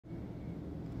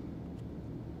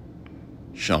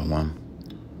Shalom.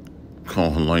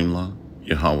 Kol Halayla,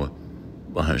 Yahweh,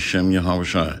 Bahashem Yahweh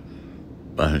Shai,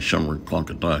 Bahashem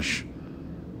Quickened Us.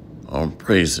 All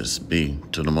praises be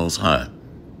to the Most High,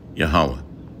 Yahweh,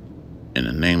 in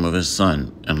the name of His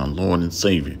Son and our Lord and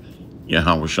Savior,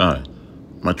 Yahweh Shai.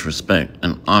 Much respect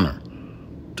and honor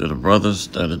to the brothers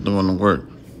that are doing the work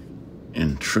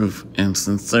in truth and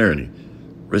sincerity,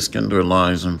 risking their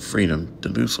lives and freedom to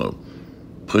do so,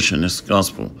 pushing this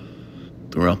gospel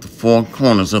throughout the four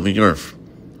corners of the earth.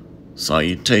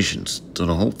 Salutations to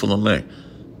the hopeful elect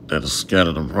that is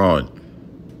scattered abroad,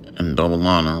 and double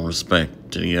honor and respect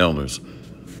to the elders,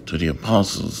 to the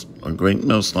apostles of Great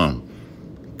Millstone,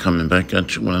 coming back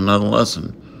at you with another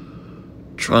lesson.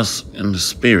 Trust in the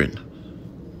Spirit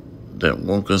that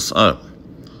woke us up.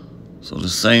 So the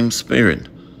same Spirit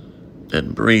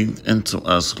that breathed into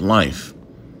us life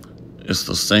is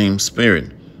the same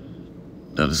Spirit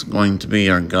that is going to be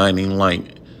our guiding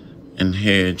light and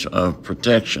hedge of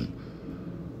protection.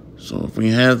 So if we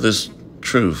have this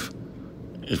truth,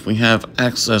 if we have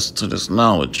access to this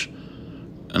knowledge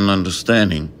and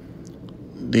understanding,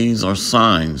 these are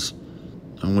signs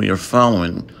and we are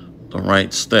following the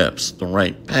right steps, the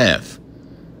right path.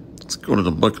 Let's go to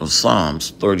the book of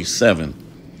Psalms 37,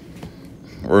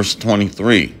 verse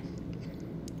 23.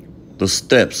 The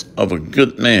steps of a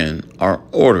good man are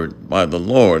ordered by the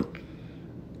Lord,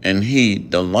 and he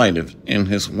delighteth in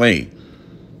his way.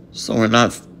 So we're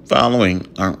not following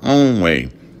our own way,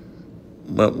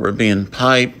 but we're being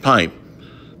piped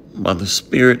by the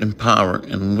spirit and power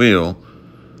and will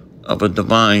of a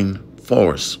divine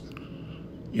force,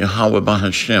 Yahweh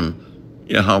Bahashem,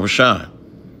 Yahweh Shai.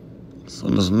 So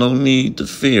there's no need to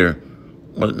fear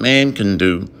what man can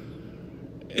do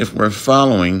if we're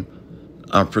following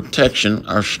our protection,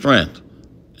 our strength,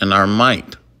 and our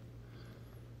might.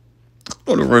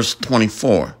 Go to verse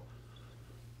 24.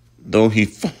 Though he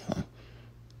fall,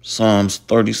 Psalms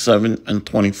 37 and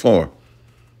 24.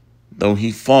 Though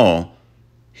he fall,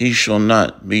 he shall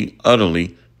not be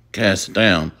utterly cast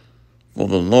down, for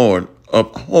the Lord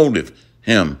upholdeth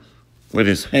him with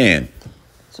his hand.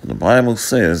 So the Bible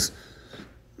says,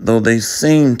 though they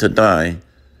seem to die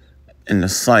in the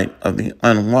sight of the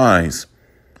unwise,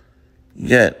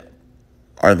 yet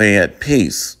are they at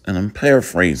peace. And I'm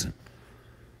paraphrasing.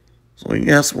 So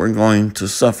yes, we're going to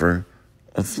suffer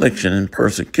affliction and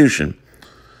persecution,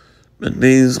 but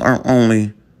these are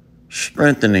only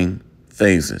strengthening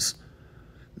phases.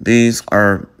 These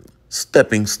are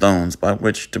stepping stones by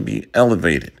which to be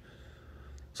elevated.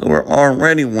 So we're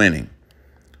already winning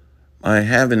by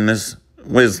having this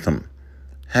wisdom,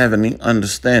 having the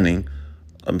understanding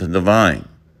of the divine.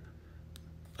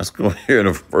 Let's go here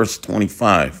to verse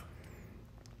 25.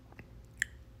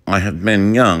 I have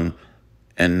been young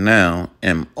and now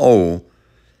am old,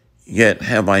 yet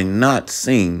have I not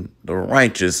seen the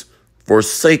righteous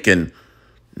forsaken,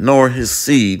 nor his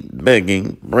seed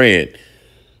begging bread.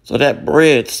 So that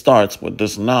bread starts with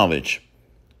this knowledge.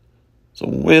 So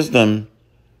wisdom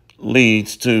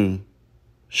leads to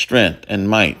strength and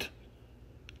might,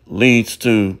 leads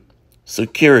to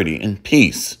security and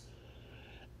peace,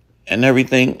 and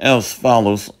everything else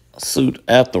follows suit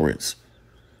afterwards.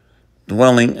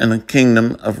 Dwelling in a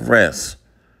kingdom of rest,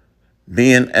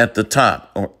 being at the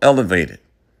top or elevated.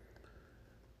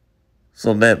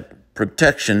 So that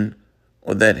protection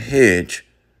or that hedge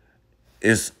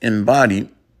is embodied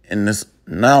in this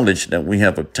knowledge that we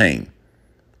have obtained.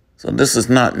 So this is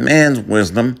not man's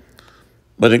wisdom,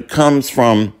 but it comes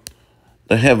from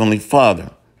the Heavenly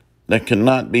Father that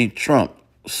cannot be trumped,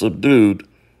 subdued,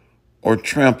 or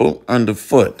trampled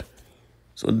underfoot.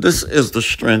 So this is the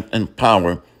strength and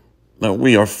power that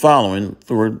we are following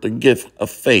through the gift of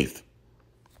faith.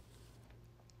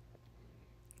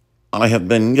 I have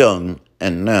been young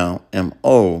and now am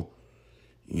old,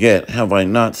 yet have I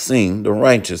not seen the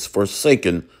righteous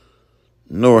forsaken,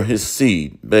 nor his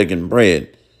seed begging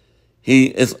bread. He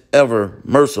is ever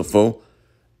merciful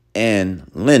and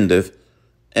lendeth,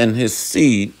 and his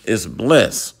seed is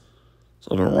blessed.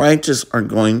 So the righteous are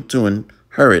going to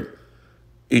inherit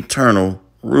eternal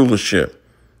rulership,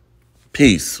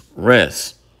 peace,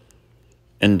 rest,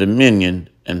 and dominion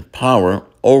and power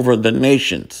over the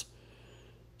nations.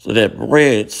 So that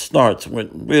bread starts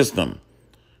with wisdom,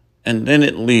 and then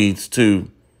it leads to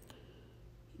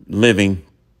living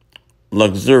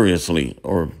luxuriously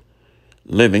or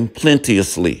living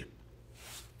plenteously,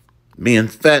 being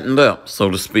fattened up, so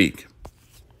to speak,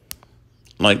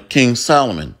 like King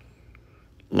Solomon,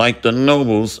 like the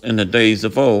nobles in the days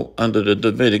of old under the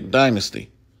Davidic dynasty.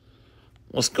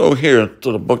 Let's go here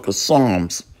to the book of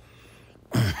Psalms,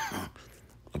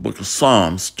 the book of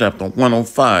Psalms, chapter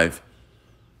 105,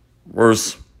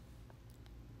 verse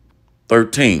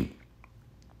 13.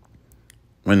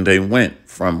 When they went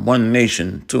from one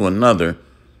nation to another,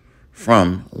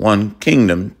 from one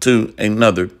kingdom to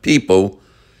another people,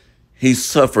 he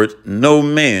suffered no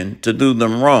man to do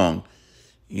them wrong.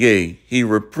 Yea, he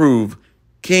reproved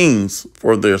kings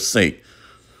for their sake.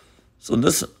 So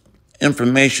this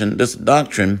information, this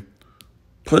doctrine,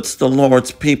 puts the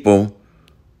Lord's people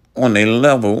on a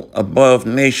level above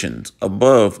nations,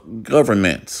 above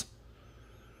governments.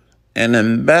 An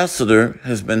ambassador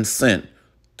has been sent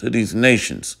to these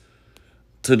nations,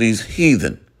 to these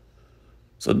heathen.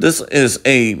 So this is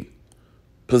a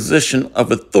position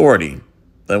of authority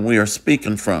that we are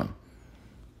speaking from.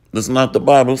 Does not the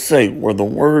Bible say where the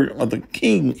word of the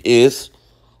king is?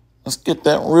 Let's get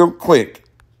that real quick.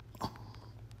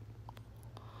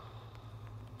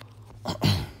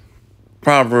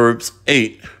 Proverbs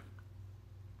 8.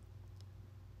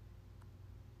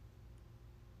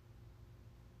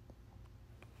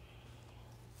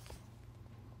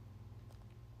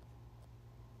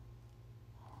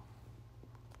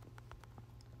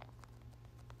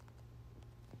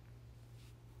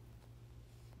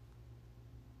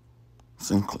 It's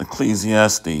in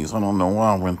Ecclesiastes. I don't know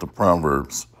why I went to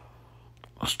Proverbs.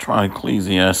 Let's try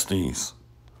Ecclesiastes.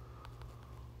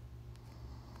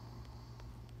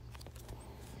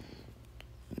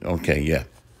 Okay, yeah.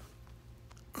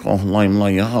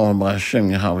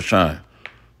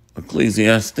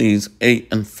 Ecclesiastes 8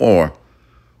 and 4.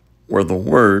 Where the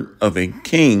word of a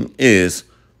king is,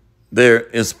 there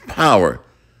is power.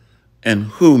 And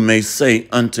who may say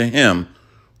unto him,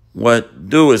 what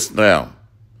doest thou?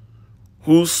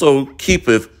 Whoso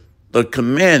keepeth the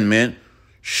commandment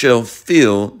shall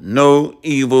feel no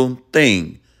evil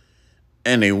thing,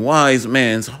 and a wise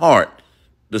man's heart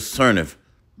discerneth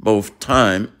both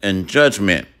time and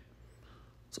judgment.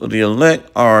 So the elect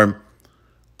are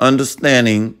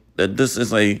understanding that this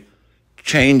is a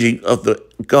changing of the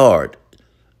guard.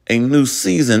 A new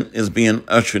season is being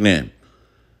ushered in,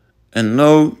 and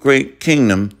no great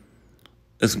kingdom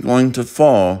is going to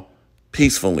fall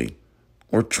peacefully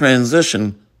or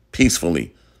transition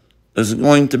peacefully. There's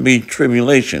going to be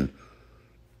tribulation,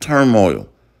 turmoil,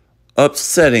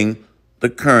 upsetting the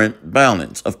current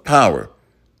balance of power.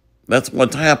 That's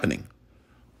what's happening.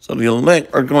 So the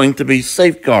elect are going to be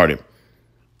safeguarded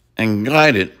and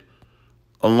guided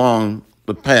along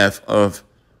the path of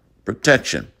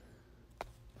protection.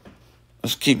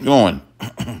 Let's keep going.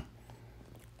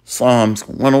 Psalms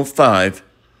 105,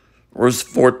 verse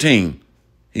 14.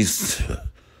 He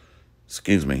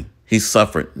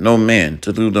suffered no man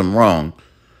to do them wrong.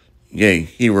 Yea,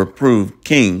 he reproved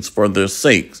kings for their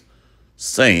sakes,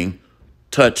 saying,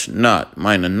 touch not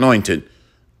mine anointed,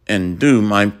 and do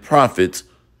my prophets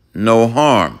no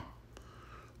harm.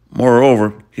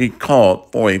 Moreover, he called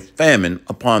for a famine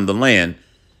upon the land.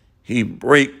 He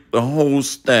brake the whole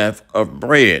staff of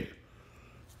bread.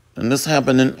 And this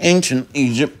happened in ancient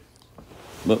Egypt,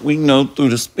 but we know through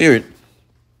the Spirit,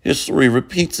 history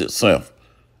repeats itself.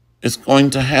 It's going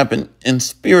to happen in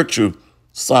spiritual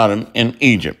Sodom and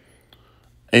Egypt.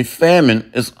 A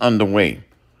famine is underway.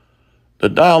 The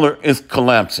dollar is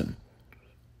collapsing.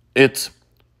 It's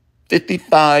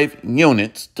 55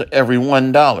 units to every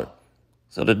 $1.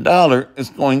 So the dollar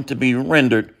is going to be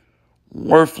rendered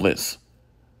worthless.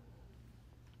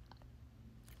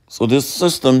 So this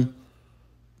system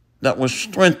that was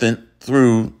strengthened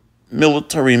through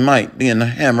military might, being the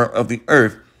hammer of the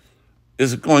earth,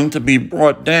 is going to be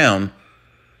brought down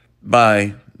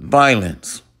by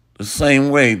violence, the same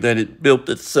way that it built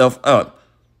itself up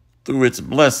through its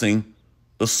blessing,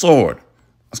 the sword.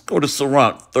 Let's go to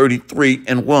Sirach 33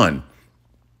 and 1.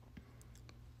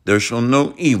 There shall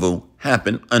no evil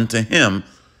happen unto him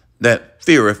that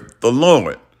feareth the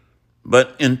Lord,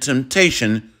 but in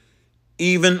temptation,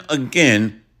 even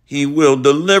again, he will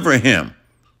deliver him.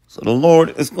 So the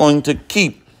Lord is going to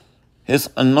keep his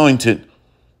anointed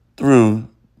through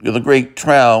the great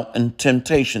trial and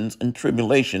temptations and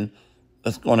tribulation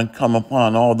that's going to come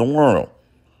upon all the world.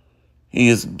 He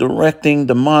is directing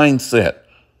the mindset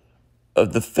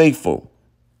of the faithful,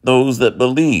 those that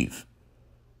believe.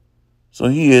 So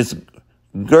he is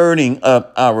girding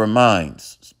up our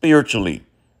minds spiritually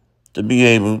to be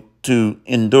able to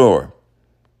endure,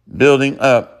 building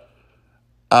up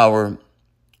our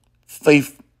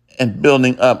faith and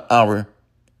building up our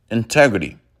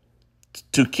integrity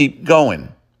to keep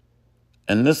going.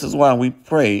 And this is why we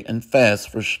pray and fast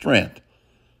for strength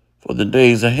for the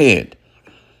days ahead,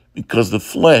 because the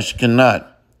flesh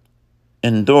cannot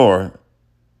endure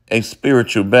a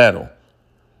spiritual battle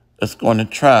that's going to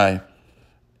try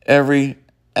every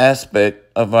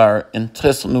aspect of our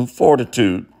intestinal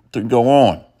fortitude to go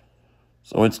on.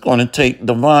 So it's going to take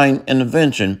divine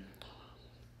intervention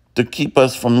to keep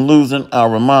us from losing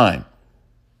our mind.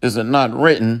 Is it not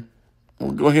written?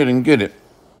 We'll go ahead and get it.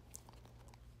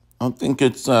 I think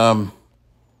it's, let's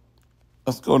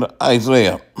go to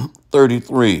Isaiah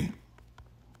 33.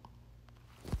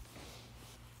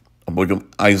 The book of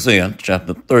Isaiah,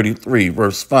 chapter 33,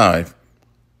 verse 5.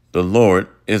 The Lord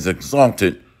is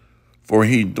exalted, for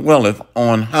he dwelleth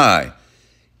on high.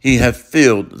 He hath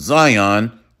filled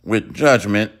Zion with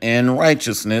judgment and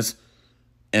righteousness,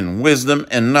 and wisdom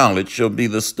and knowledge shall be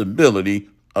the stability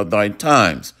of thy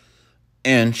times,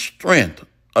 and strength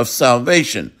of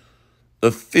salvation.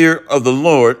 The fear of the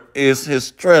Lord is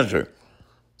his treasure.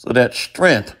 So that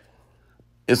strength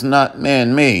is not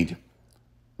man-made,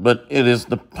 but it is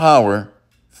the power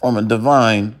from a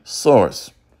divine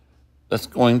source that's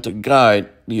going to guide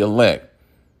the elect.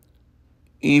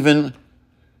 Even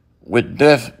with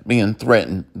death being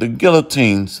threatened, the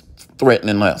guillotine's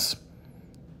threatening us,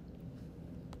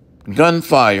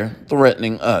 gunfire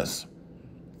threatening us,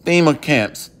 FEMA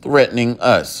camps threatening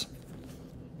us,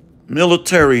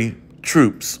 military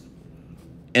troops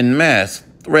en masse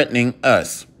threatening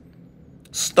us,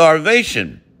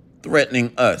 starvation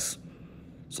threatening us.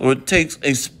 So it takes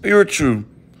a spiritual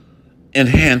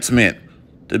enhancement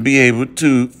to be able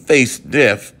to face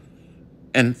death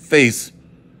and face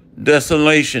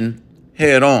desolation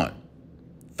head on,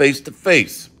 face to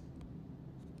face.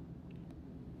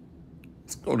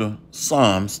 Let's go to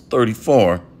Psalms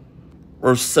 34,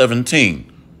 verse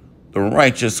 17. The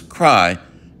righteous cry,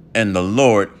 and the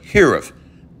Lord heareth,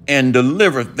 and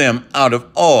delivereth them out of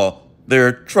all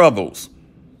their troubles.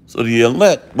 So the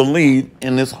elect believe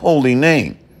in his holy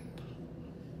name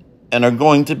and are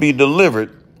going to be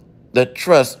delivered that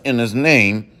trust in his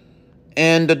name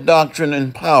and the doctrine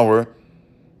and power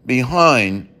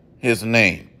behind his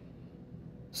name.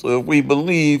 So if we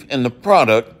believe in the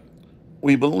product,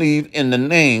 we believe in the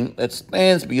name that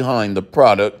stands behind the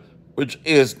product, which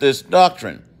is this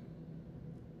doctrine.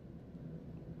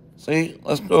 See,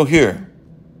 let's go here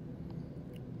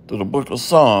to the book of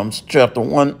Psalms, chapter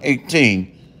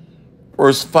 118,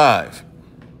 verse 5.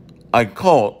 I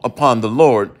called upon the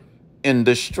Lord in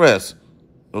distress.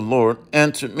 The Lord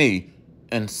answered me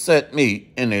and set me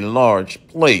in a large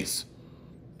place.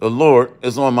 The Lord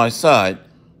is on my side.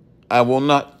 I will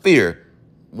not fear.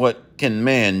 What can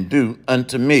man do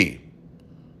unto me?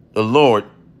 The Lord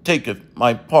taketh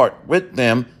my part with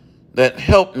them that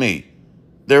help me.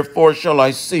 Therefore shall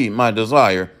I see my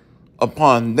desire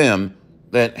upon them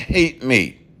that hate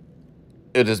me.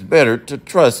 It is better to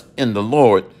trust in the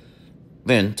Lord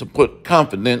than to put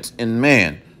confidence in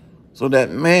man. So that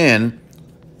man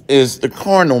is the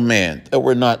carnal man that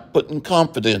we're not putting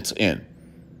confidence in,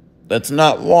 that's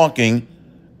not walking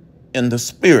in the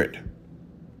Spirit.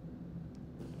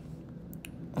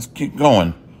 Let's keep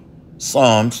going.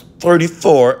 Psalms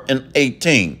 34 and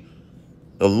 18.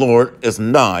 The Lord is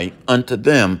nigh unto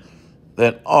them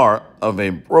that are of a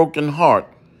broken heart,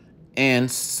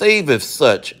 and saveth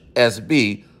such as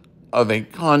be of a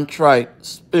contrite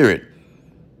spirit.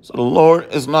 So the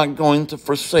Lord is not going to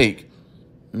forsake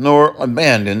nor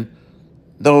abandon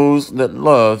those that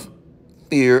love,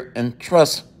 fear, and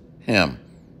trust him.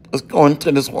 Let's go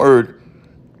into this word,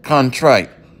 contrite.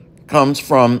 Comes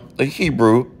from the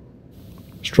Hebrew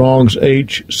Strong's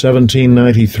H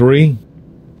 1793,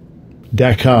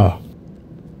 Dakar.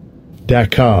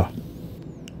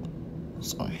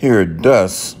 So here,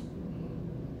 dust,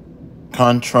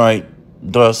 contrite,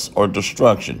 dust, or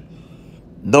destruction.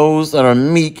 Those that are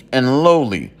meek and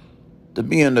lowly. To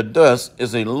be in the dust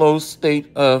is a low state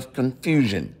of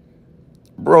confusion,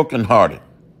 brokenhearted.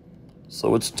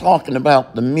 So it's talking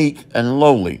about the meek and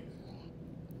lowly.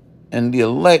 And the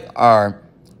elect are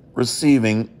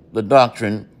receiving the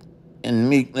doctrine in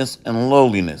meekness and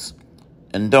lowliness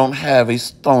and don't have a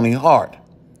stony heart.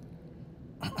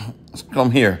 Let's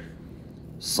come here.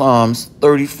 Psalms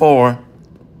 34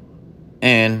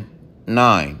 and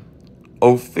 9.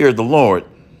 O fear the Lord,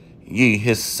 ye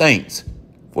his saints,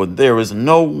 for there is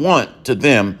no want to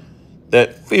them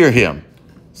that fear him.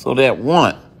 So that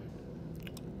want,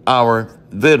 our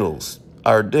victuals,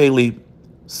 our daily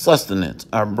sustenance,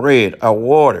 our bread, our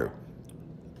water,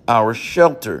 our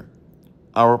shelter,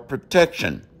 our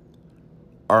protection,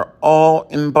 are all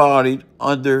embodied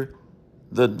under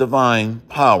the divine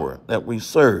power that we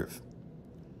serve.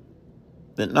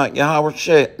 Did not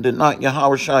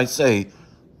Yahushua say,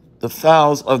 the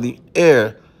fowls of the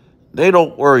air, they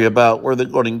don't worry about where they're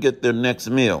going to get their next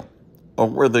meal or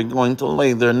where they're going to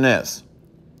lay their nest?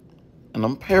 And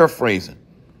I'm paraphrasing.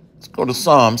 Let's go to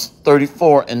Psalms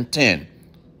 34 and 10.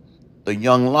 the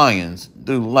young lions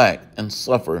do lack and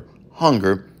suffer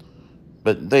hunger,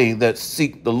 but they that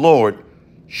seek the Lord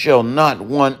shall not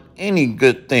want any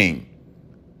good thing.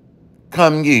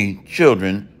 Come ye,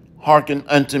 children, hearken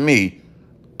unto me.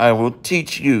 I will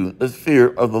teach you the fear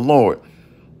of the Lord.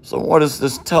 So what does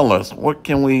this tell us? What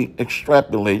can we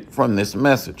extrapolate from this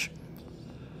message?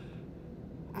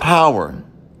 Power,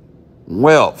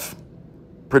 wealth,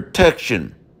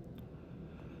 protection,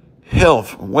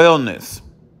 health, wellness,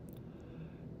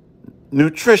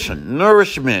 nutrition,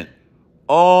 nourishment,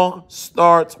 all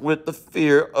starts with the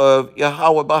fear of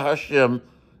Yahweh Bahashem,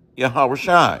 Yahweh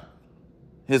Shai,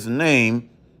 his name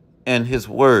and his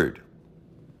word.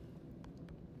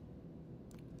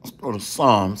 Let's go to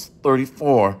Psalms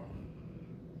 34,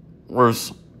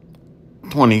 verse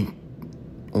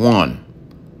 21.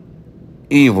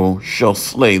 Evil shall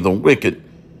slay the wicked,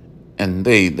 and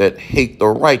they that hate the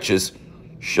righteous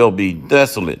shall be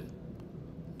desolate.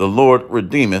 The Lord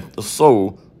redeemeth the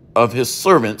soul of his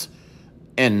servants,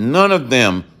 and none of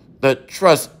them that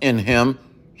trust in him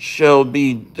shall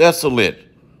be desolate.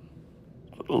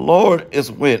 The Lord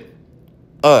is with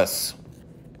us,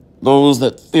 those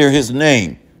that fear his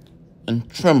name and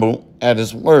tremble at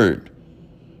his word.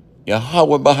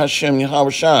 Yahweh Bahashem Yahweh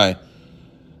Shai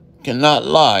cannot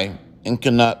lie and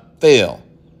cannot fail,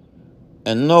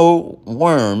 and no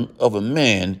worm of a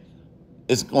man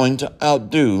is going to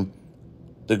outdo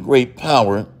the great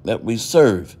power that we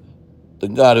serve, the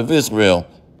God of Israel,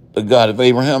 the God of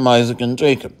Abraham, Isaac, and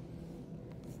Jacob.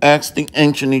 Ask the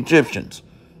ancient Egyptians.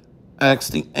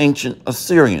 Ask the ancient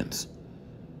Assyrians.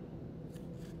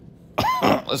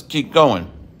 Let's keep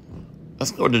going.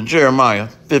 Let's go to Jeremiah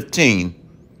 15.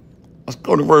 Let's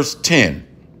go to verse 10.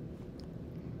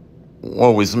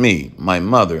 Woe is me, my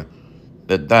mother,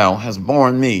 that thou hast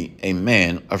borne me a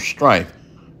man of strife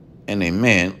and a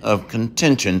man of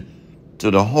contention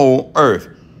to the whole earth.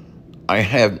 I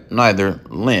have neither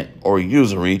lent or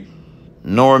usury,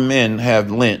 nor men have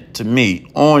lent to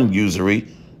me on usury,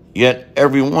 yet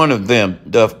every one of them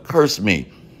doth curse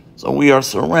me. So we are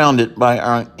surrounded by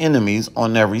our enemies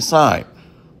on every side,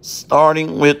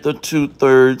 starting with the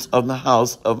 2/3 of the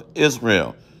house of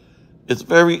Israel. It's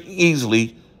very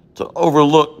easy to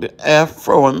overlook the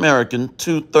Afro-American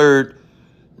 2/3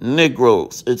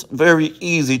 Negroes. It's very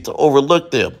easy to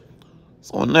overlook them.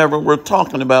 So whenever we're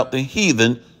talking about the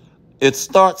heathen, it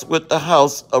starts with the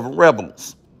house of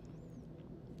rebels,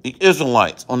 the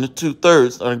Israelites on the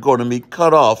 2/3 that are going to be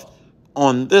cut off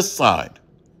on this side.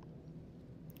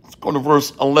 Let's go to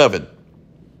verse 11.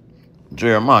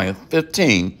 Jeremiah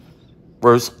 15,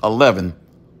 verse 11.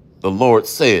 The Lord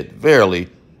said, Verily,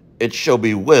 it shall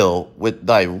be well with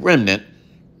thy remnant.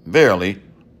 Verily,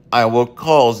 I will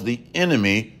cause the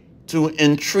enemy to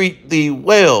entreat thee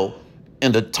well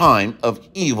in the time of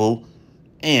evil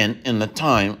and in the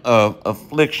time of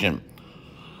affliction.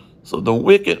 So the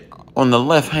wicked on the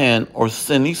left hand or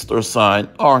sinister side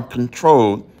are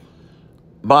controlled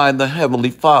by the Heavenly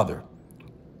Father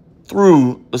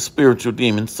through the spiritual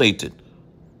demon Satan,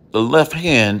 the left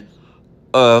hand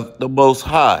of the Most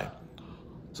High.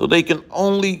 So they can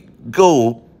only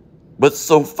go but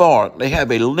so far. They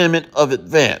have a limit of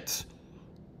advance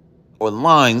or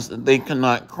lines that they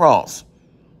cannot cross.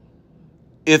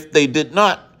 If they did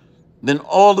not, then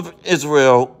all of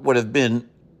Israel would have been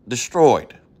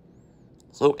destroyed.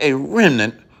 So a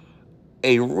remnant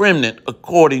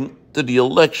according to the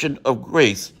election of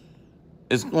grace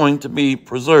is going to be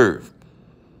preserved,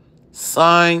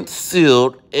 signed,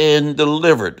 sealed, and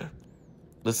delivered.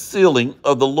 The sealing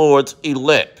of the Lord's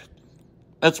elect.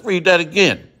 Let's read that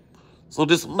again. So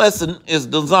this lesson is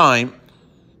designed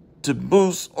to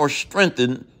boost or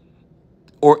strengthen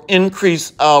or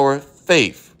increase our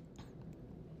faith.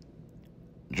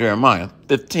 Jeremiah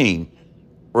 15,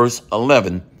 verse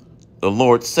 11, the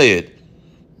Lord said,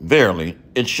 Verily,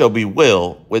 it shall be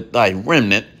well with thy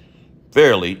remnant.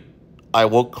 Verily, I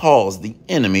will cause the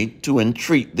enemy to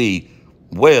entreat thee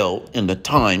well in the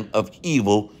time of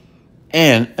evil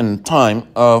and in the time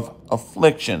of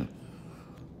affliction.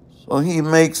 So he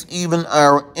makes even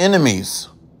our enemies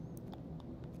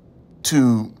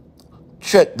to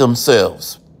check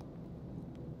themselves,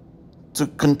 to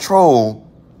control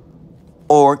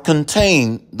or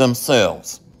contain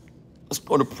themselves. Let's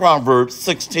go to Proverbs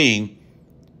 16.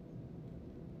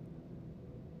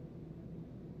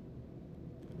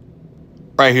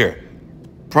 Right here.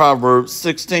 Proverbs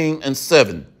 16 and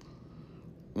 7.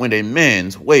 When a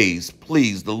man's ways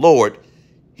please the Lord,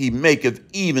 he maketh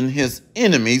even his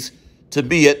enemies to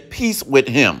be at peace with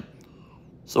him.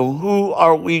 So who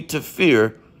are we to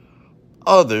fear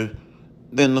other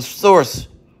than the source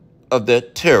of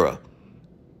that terror?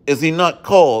 Is he not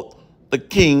called the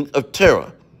king of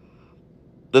terror?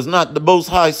 Does not the Most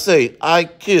High say, I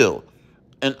kill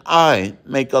and I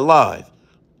make alive,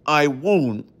 I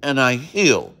wound and I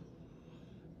heal,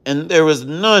 and there is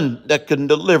none that can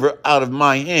deliver out of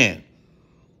my hand?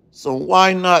 So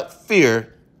why not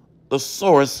fear the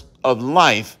source of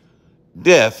life,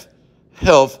 death,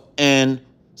 health, and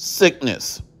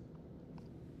sickness?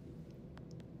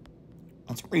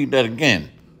 Let's read that again.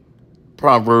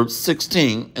 Proverbs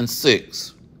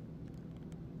 16:6.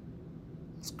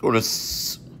 Let's go to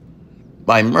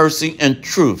by mercy and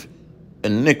truth,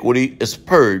 iniquity is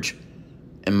purged,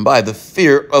 and by the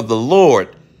fear of the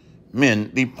Lord,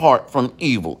 men depart from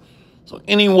evil. So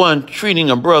anyone treating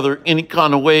a brother any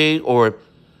kind of way or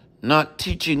not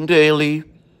teaching daily,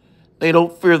 they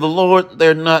don't fear the Lord,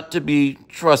 they're not to be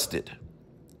trusted.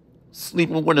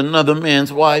 Sleeping with another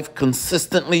man's wife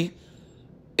consistently,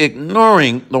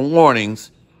 ignoring the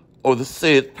warnings or the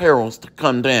said perils to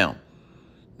come down.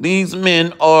 These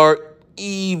men are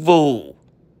evil.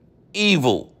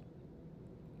 Evil.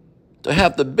 To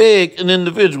have to beg an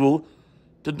individual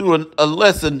to do a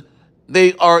lesson,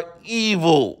 they are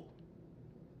evil.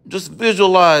 Just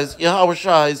visualize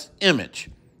Yahweh's image.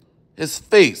 His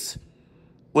face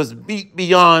was beat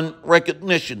beyond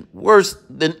recognition, worse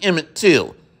than Emmett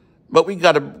Till. But we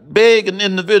got to beg an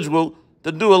individual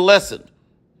to do a lesson.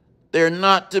 They're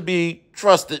not to be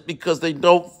trusted because they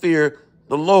don't fear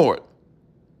the Lord.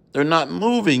 They're not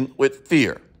moving with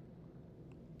fear.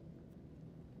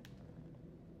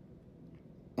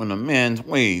 When a man's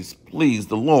ways please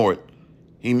the Lord,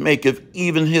 he maketh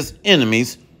even his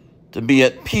enemies to be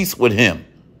at peace with him.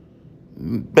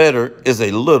 Better is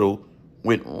a little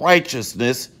with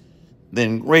righteousness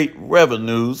than great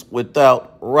revenues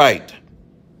without right.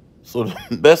 So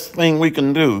the best thing we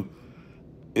can do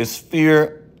is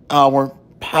fear our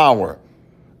power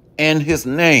and his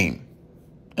name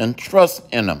and trust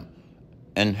in him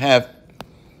and have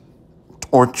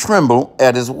or tremble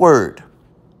at his word.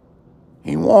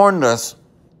 He warned us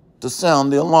to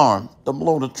sound the alarm, to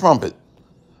blow the trumpet,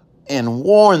 and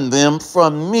warn them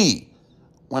from me.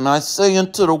 When I say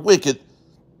unto the wicked,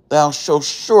 thou shalt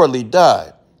surely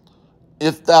die.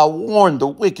 If thou warn the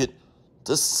wicked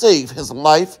to save his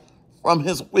life from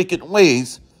his wicked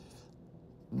ways,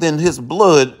 then his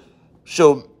blood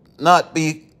shall not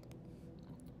be.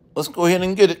 Let's go ahead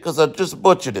and get it because I just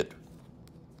butchered it.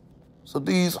 So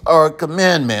these are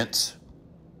commandments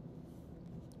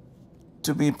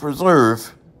to be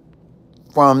preserved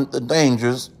from the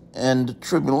dangers and the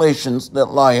tribulations that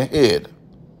lie ahead.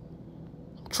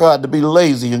 Tried to be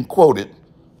lazy and quoted,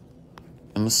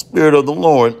 and the Spirit of the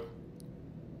Lord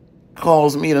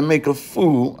calls me to make a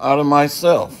fool out of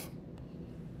myself.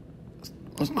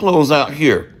 Let's close out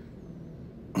here.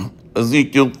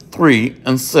 Ezekiel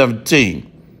 3:17.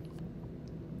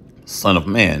 Son of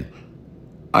man,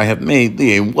 I have made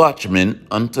thee a watchman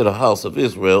unto the house of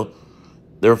Israel.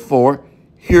 Therefore,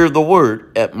 hear the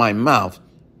word at my mouth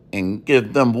and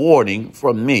give them warning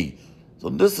from me. So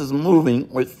this is moving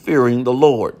with fearing the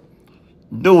Lord,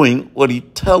 doing what he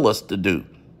tells us to do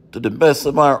to the best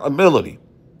of our ability.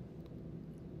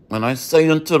 When I say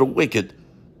unto the wicked,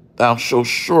 thou shalt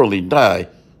surely die,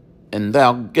 and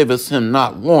thou givest him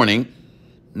not warning,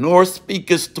 nor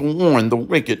speakest to warn the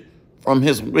wicked from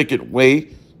his wicked way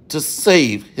to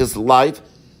save his life,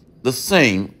 the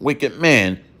same wicked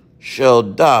man shall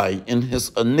die in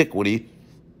his iniquity,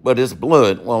 but his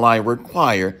blood will I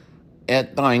require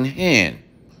at thine hand.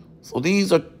 So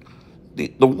these are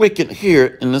the wicked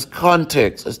here in this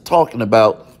context is talking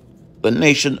about the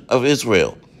nation of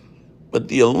Israel. But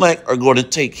the elect are going to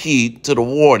take heed to the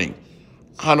warning.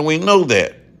 How do we know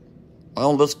that?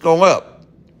 Well, let's go up.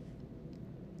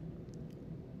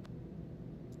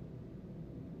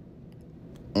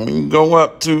 We can go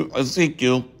up to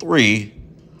Ezekiel 3,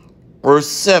 verse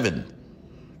 7.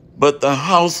 But the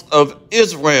house of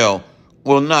Israel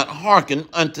will not hearken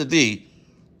unto thee,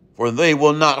 for they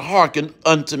will not hearken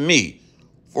unto me.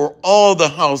 For all the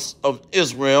house of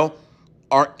Israel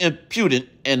are impudent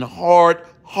and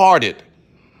hard-hearted.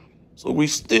 So we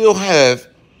still have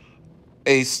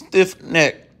a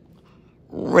stiff-necked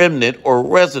remnant or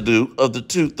residue of the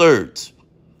 2/3.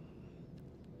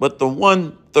 But the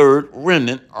 1/3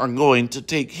 remnant are going to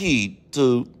take heed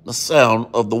to the sound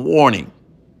of the warning.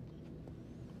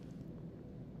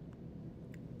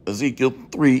 Ezekiel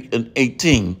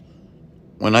 3:18.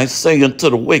 When I say unto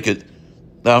the wicked,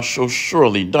 thou shalt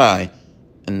surely die,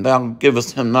 and thou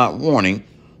givest him not warning,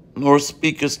 nor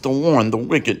speakest to warn the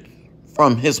wicked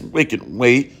from his wicked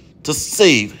way to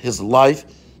save his life,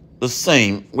 the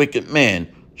same wicked man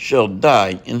shall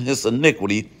die in his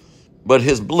iniquity, but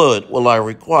his blood will I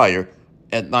require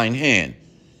at thine hand.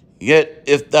 Yet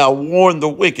if thou warn the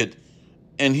wicked,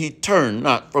 and he turn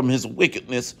not from his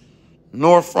wickedness,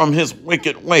 nor from his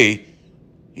wicked way,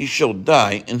 he shall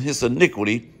die in his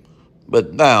iniquity,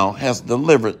 but thou hast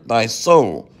delivered thy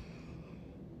soul.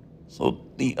 So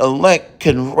the elect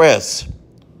can rest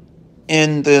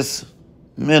in this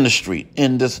ministry,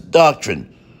 in this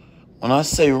doctrine. When I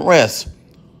say rest,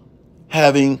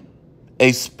 having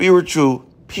a spiritual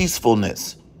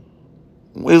peacefulness.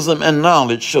 Wisdom and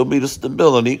knowledge shall be the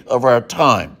stability of our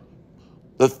time.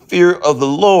 The fear of the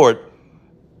Lord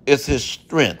is his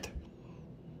strength.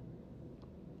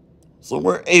 So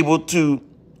we're able to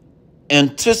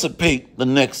anticipate the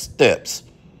next steps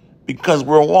because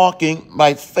we're walking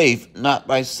by faith, not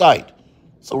by sight.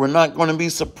 So we're not going to be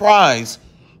surprised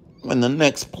when the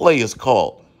next play is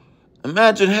called.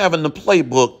 Imagine having the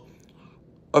playbook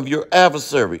of your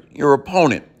adversary, your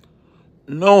opponent,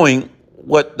 knowing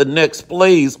what the next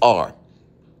plays are.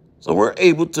 So we're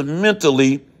able to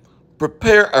mentally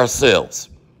prepare ourselves.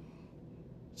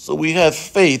 So we have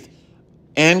faith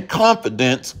and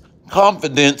confidence.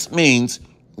 Confidence means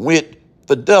with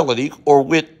fidelity or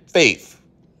with faith.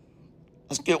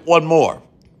 Let's get one more.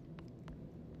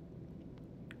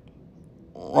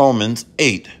 Romans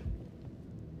 8,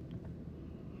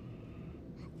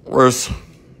 let's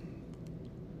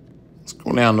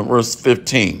go down to verse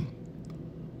 15.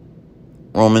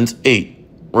 Romans 8,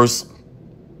 verse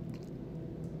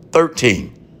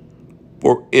 13.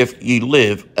 For if ye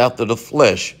live after the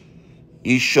flesh,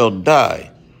 ye shall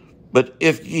die. But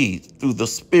if ye through the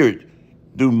Spirit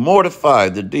do mortify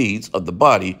the deeds of the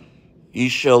body, ye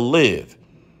shall live.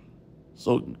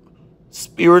 So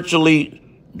spiritually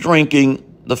drinking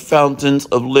the fountains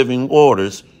of living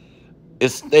waters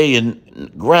is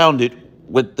staying grounded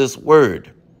with this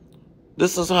word.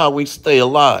 This is how we stay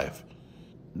alive.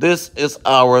 This is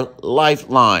our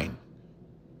lifeline.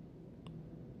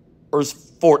 Verse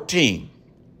 14.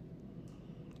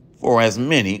 For as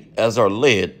many as are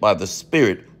led by the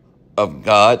Spirit of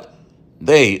God,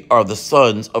 they are the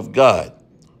sons of God.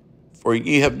 For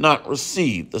ye have not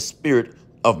received the spirit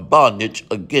of bondage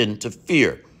again to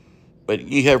fear, but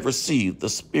ye have received the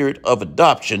spirit of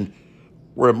adoption,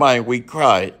 whereby we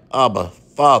cry, Abba,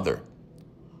 Father.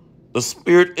 The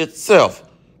Spirit itself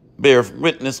beareth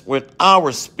witness with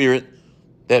our spirit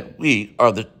that we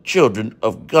are the children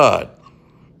of God.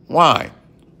 Why?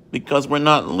 Because we're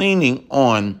not leaning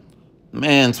on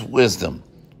man's wisdom,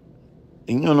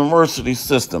 the university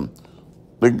system,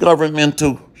 the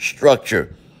governmental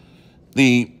structure,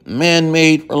 the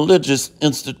man-made religious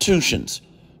institutions,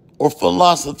 or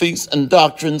philosophies and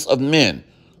doctrines of men,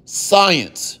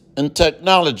 science and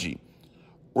technology.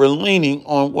 We're leaning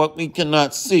on what we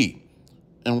cannot see,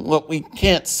 and what we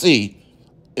can't see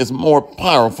is more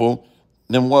powerful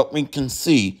than what we can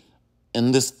see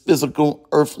in this physical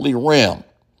earthly realm.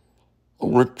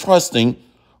 We're trusting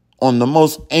on the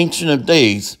most ancient of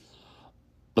days,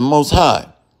 the Most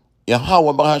High,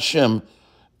 Yahweh Bahashem,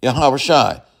 Yahweh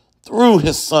Shai, through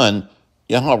his Son,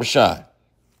 Yahweh Shai,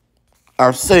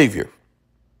 our Savior.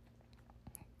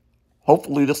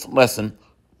 Hopefully this lesson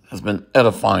has been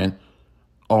edifying.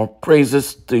 All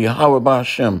praises to Yahweh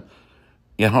Bahashem,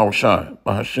 Yahweh Shai,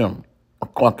 Bahashem,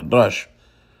 Quickened Us.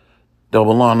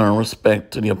 Double honor and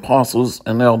respect to the apostles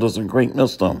and elders of Great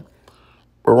Millstone.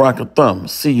 Barakathum.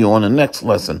 See you on the next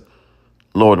lesson,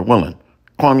 Lord willing.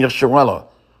 Kwam Yasharala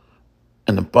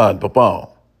and the Bad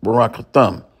Babal.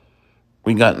 Barakathum.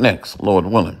 We got next, Lord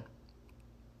willing.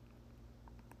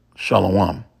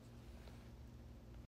 Shalom.